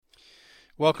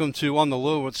Welcome to On the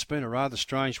Lure. It's been a rather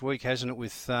strange week, hasn't it,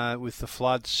 with the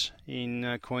floods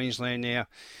in Queensland now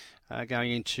going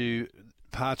into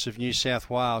parts of New South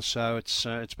Wales. So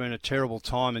it's been a terrible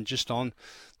time, and just on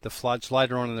the floods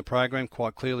later on in the program,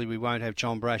 quite clearly we won't have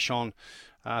John Brash on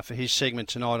for his segment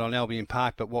tonight on Albion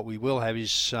Park, but what we will have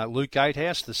is Luke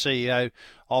Gatehouse, the CEO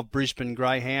of Brisbane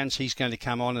Greyhounds. He's going to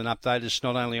come on and update us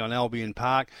not only on Albion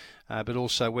Park, but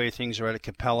also where things are at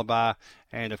Capalaba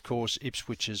and, of course,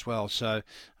 Ipswich as well. So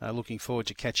looking forward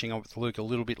to catching up with Luke a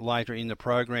little bit later in the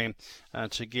program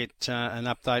to get an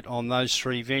update on those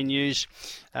three venues.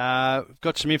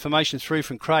 Got some information through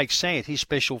from Craig Sant. He's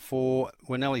special for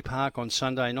Winnelli Park on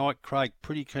Sunday night. Craig,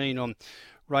 pretty keen on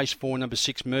race 4, number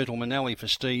 6, Myrtle Manelli for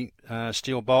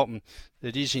Steele Bolton.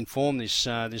 That is in form, this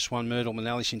one, Myrtle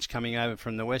Manelli, since coming over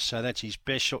from the west. So that's his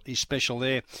special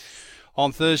there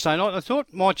on Thursday night. I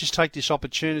thought might just take this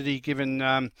opportunity,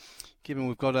 given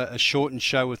we've got a shortened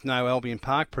show with no Albion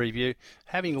Park preview,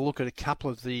 having a look at a couple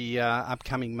of the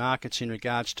upcoming markets in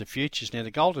regards to futures. Now,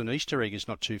 the Golden Easter Egg is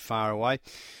not too far away,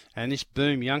 and this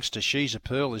Boom youngster, She's a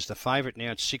Pearl, is the favourite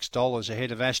now at $6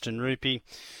 ahead of Aston Rupee.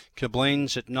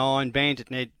 Koblenz at $9, Bandit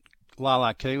Ned,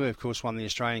 Lala Kiwi, of course, won the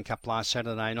Australian Cup last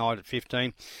Saturday night at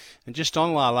 $15. And just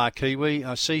on Lala Kiwi,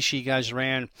 I see she goes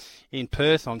around in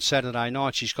Perth on Saturday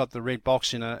night. She's got the red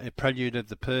box in a prelude of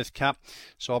the Perth Cup,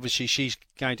 so obviously she's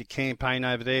going to campaign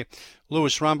over there.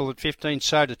 Lewis Rumble at $15,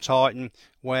 Soda Titan,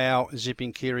 Wow,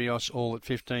 Zipping Kyrios, all at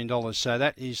 $15. So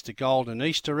that is the Golden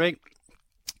Easter Egg,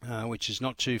 which is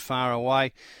not too far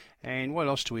away. And what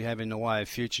else do we have in the way of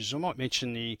futures? I might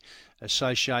mention the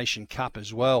Association Cup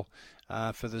as well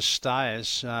for the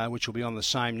stayers, which will be on the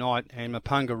same night. And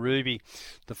Mapunga Ruby,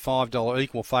 the $5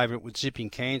 equal favourite with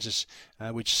Zipping Kansas,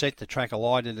 which set the track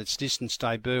alight at its distance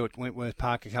debut at Wentworth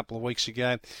Park a couple of weeks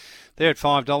ago. They're at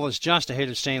 $5, just ahead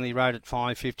of Stanley Road at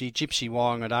 $5.50, Gypsy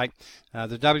Wyong at $8.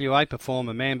 The WA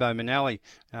performer Mambo Manelli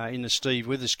in the Steve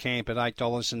Withers camp at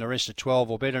 $8, and the rest at $12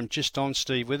 or better. And just on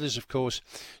Steve Withers, of course,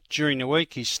 during the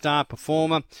week, his star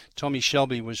performer, Tommy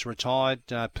Shelby, was retired,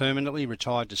 permanently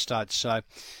retired to stud. So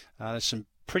there's some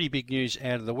pretty big news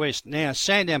out of the West. Now,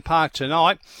 Sandown Park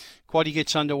tonight. Quaddie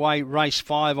gets underway, race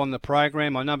 5 on the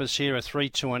program. My numbers here are 3,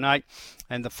 2 and 8.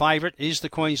 And the favourite is the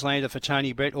Queenslander for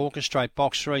Tony Brett, Orchestrate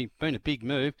Box 3. Been a big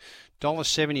move.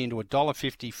 $1.70 into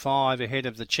 $1.55 ahead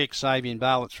of the Czech Xavier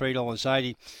Bale at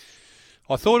 $3.80.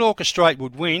 I thought Orchestrate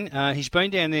would win. He's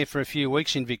been down there for a few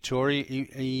weeks in Victoria.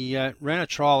 He ran a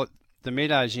trial at the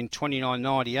Meadows in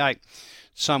 29.98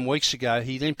 some weeks ago.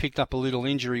 He then picked up a little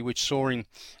injury which saw him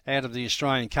out of the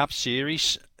Australian Cup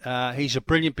Series. He's a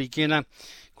brilliant beginner.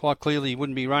 Quite clearly he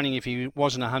wouldn't be running if he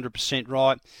wasn't 100%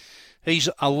 right. He's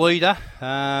a leader,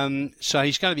 so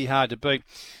he's going to be hard to beat.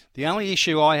 The only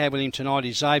issue I have with him tonight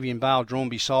is Xavier Bale drawn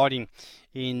beside him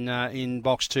in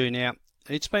box 2 now.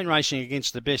 It's been racing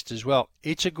against the best as well.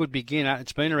 It's a good beginner.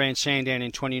 It's been around Sandown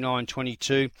in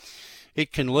 29.22.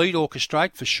 It can lead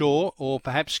Orchestrate for sure, or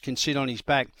perhaps can sit on his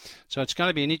back. So it's going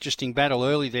to be an interesting battle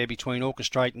early there between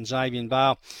Orchestrate and Xavier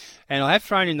Bale. And I have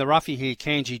thrown in the roughie here,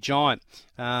 Kanji Giant,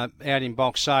 out in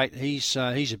box 8. He's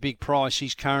a big price.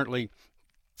 He's currently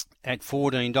at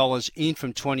 $14, in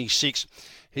from 26.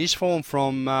 His form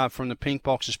from the pink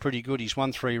box is pretty good. He's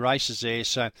won 3 races there.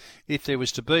 So if there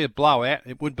was to be a blowout,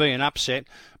 it would be an upset,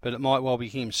 but it might well be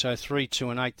him. So 3,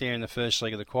 2 and 8 there in the first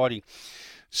leg of the quaddie.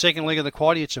 Second leg of the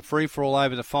quaddie, it's a free-for-all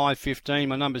over the 5.15.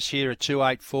 My numbers here are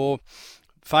 2.84.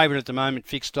 Favourite at the moment,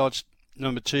 fixed odds.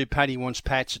 Number 2, Paddy Wants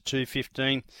Pats at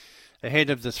 2.15. Ahead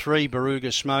of the 3,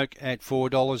 Baruga Smoke at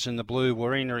 $4 and the blue,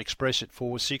 Warina Express at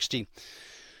 $4.60.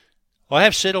 I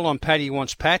have settled on Paddy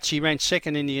Wants Pats. He ran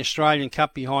second in the Australian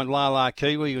Cup behind Lala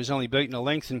Kiwi. He was only beaten a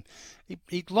length, and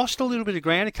he lost a little bit of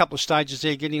ground a couple of stages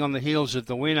there, getting on the heels of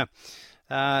the winner.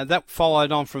 That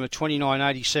followed on from a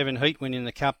 29.87 heat win in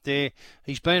the Cup there.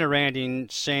 He's been around in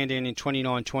Sandown in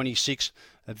 29.26.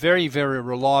 A very, very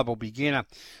reliable beginner.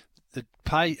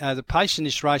 The pace in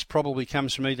this race probably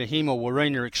comes from either him or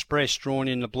Warina Express, drawn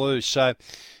in the blue. So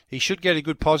he should get a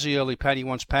good posse early, Paddy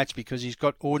Wants Pats, because he's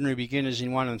got ordinary beginners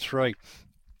in 1 and 3.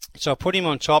 So I put him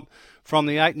on top from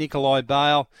the 8, Nikolai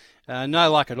Bale.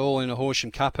 No luck at all in a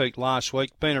Horsham Cup heat last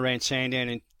week. Been around Sandown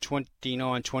in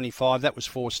 29.25. That was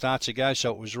 4 starts ago,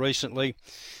 so it was recently.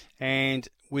 And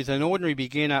with an ordinary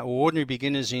beginner or ordinary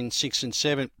beginners in 6 and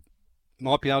 7,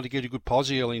 might be able to get a good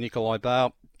posse early, Nikolai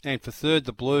Bale. And for third,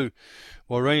 the blue,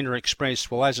 Warina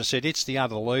Express. Well, as I said, it's the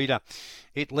other leader.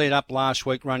 It led up last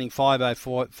week running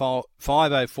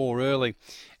 5.04 early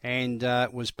and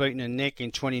was beaten a neck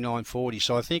in 29.40.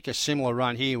 So I think a similar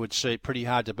run here would see it pretty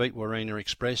hard to beat Warina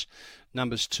Express.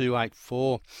 Numbers 2, 8,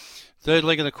 4. Third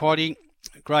leg of the quaddie,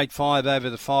 Grade 5 over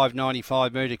the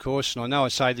 595 metre course, and I know I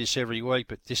say this every week,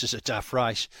 but this is a tough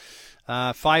race.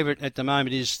 Favourite at the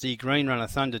moment is the green runner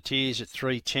Thunder Tears at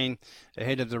 3.10,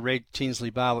 ahead of the red Tinsley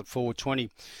Bale at 4.20.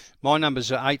 My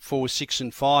numbers are 8, 4, 6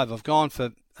 and 5. I've gone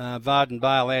for Varden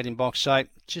Bale out in box 8.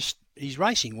 He's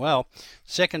racing well.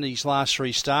 Second his last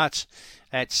 3 starts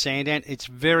at Sandown. It's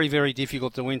very, very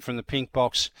difficult to win from the pink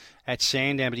box at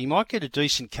Sandown, but he might get a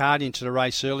decent card into the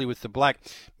race early with the black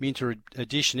Minter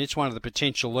Edition. It's one of the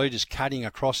potential leaders cutting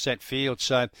across that field.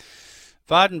 So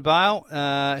Varden Bale,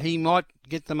 he might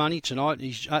get the money tonight.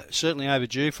 He's certainly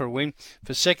overdue for a win.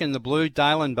 For second, the blue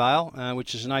Dalen Bale,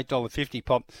 which is an $8.50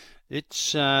 pop.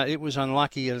 It was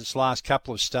unlucky at its last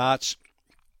couple of starts.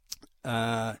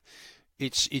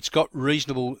 It's got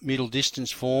reasonable middle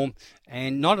distance form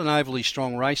and not an overly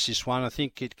strong race, this one. I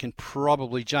think it can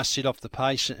probably just sit off the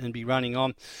pace and be running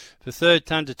on. For third,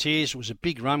 Thunder Tears, it was a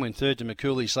big run when third to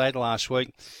McCooley's Ladder last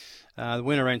week. The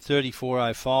winner ran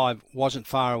 34.05, wasn't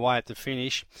far away at the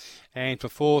finish. And for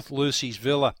fourth, Lucy's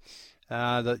Villa,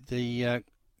 the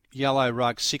yellow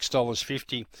rug,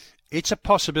 $6.50. It's a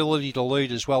possibility to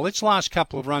lead as well. Its last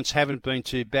couple of runs haven't been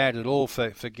too bad at all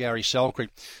for Gary Selkirk.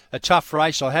 A tough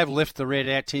race. I have left the red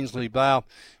out, Tinsley Bale.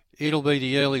 It'll be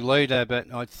the early leader,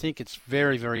 but I think it's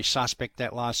very, very suspect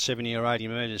that last 70 or 80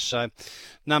 metres. So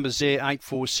numbers there, 8,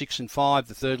 4, 6 and 5,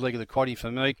 the third leg of the quaddie for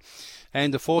me.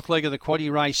 And the fourth leg of the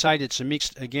quaddie, race 8, it's a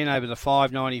mixed again over the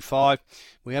 595.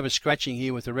 We have a scratching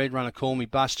here with the red runner, Call Me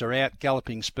Buster, out.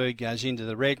 Galloping Speed goes into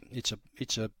the red.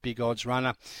 It's a big odds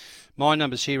runner. My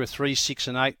numbers here are 3, 6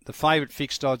 and 8. The favourite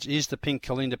fixed odds is the pink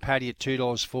Kalinda Paddy at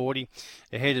 $2.40,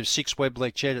 ahead of 6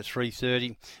 Weblek Jet at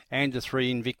 $3.30 and the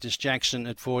 3 Invictus Jackson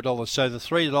at $4. So the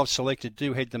 3 that I've selected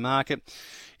do head the market.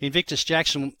 Invictus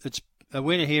Jackson, it's a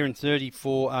winner here in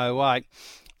 34.08.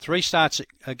 3 starts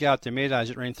ago at the Meadows,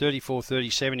 it ran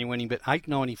 34.37 in winning, but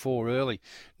 8.94 early.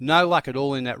 No luck at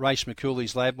all in that race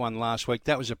McCooley's Lab won last week.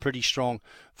 That was a pretty strong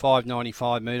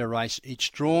 5.95 metre race.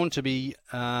 It's drawn to be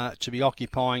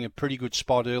occupying a pretty good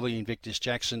spot early in Invictus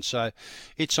Jackson, so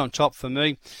it's on top for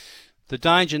me. The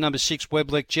danger, number 6,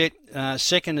 Weblek Jet,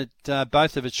 second at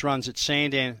both of its runs at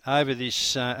Sandown over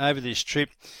this trip.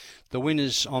 The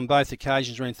winners on both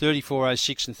occasions ran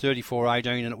 34.06 and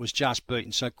 34.18, and it was just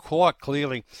beaten. So quite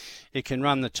clearly it can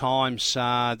run the times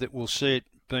that will see it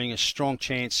being a strong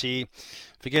chance here.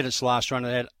 Forget its last run.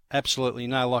 It had absolutely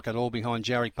no luck at all behind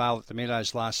Jarek Bale at the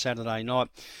Meadows last Saturday night.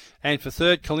 And for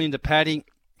third, Kalinda Paddy.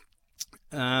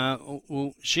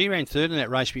 She ran third in that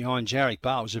race behind Jarek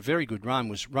Bale. It was a very good run,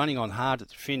 was running on hard at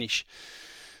the finish.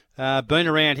 Been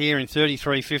around here in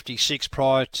 33.56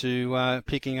 prior to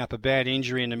picking up a bad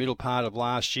injury in the middle part of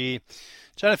last year.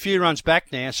 It's had a few runs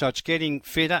back now, so it's getting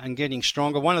fitter and getting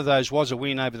stronger. One of those was a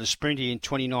win over the Sprinty in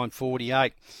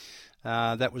 29.48.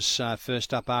 That was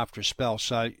first up after a spell,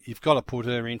 so you've got to put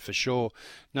her in for sure.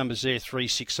 Numbers there, 3,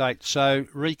 6, 8. So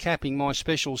recapping my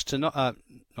specials tonight,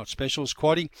 not specials,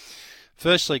 quaddie.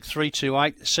 First leg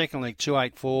 328, second leg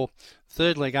 284,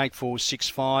 third leg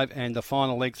 8465, and the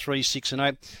final leg 3, 6 and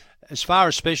 8. As far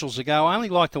as specials go, I only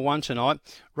like the one tonight.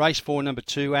 Race 4, number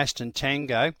 2, Aston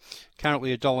Tango,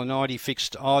 currently $1.90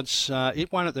 fixed odds.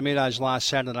 It won at the Meadows last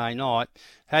Saturday night,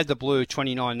 had the blue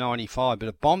 $29.95, but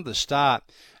it bombed the start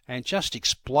and just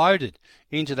exploded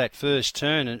into that first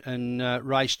turn and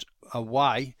raced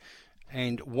away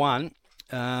and won.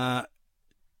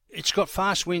 It's got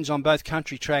fast wins on both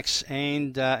country tracks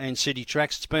and city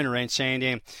tracks. It's been around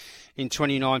Sandown in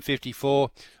 29.54.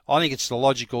 I think it's the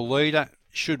logical leader.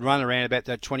 Should run around about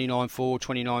that 29.4,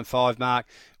 29.5 mark,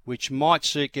 which might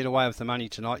see it get away with the money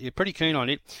tonight. You're pretty keen on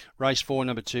it. Race 4,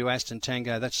 number 2, Aston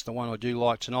Tango. That's the one I do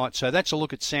like tonight. So that's a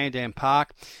look at Sandown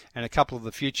Park and a couple of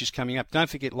the futures coming up. Don't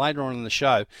forget, later on in the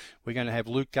show, we're going to have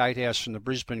Luke Gatehouse from the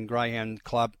Brisbane Greyhound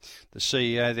Club, the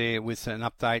CEO there, with an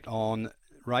update on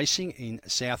racing in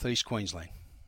southeast Queensland.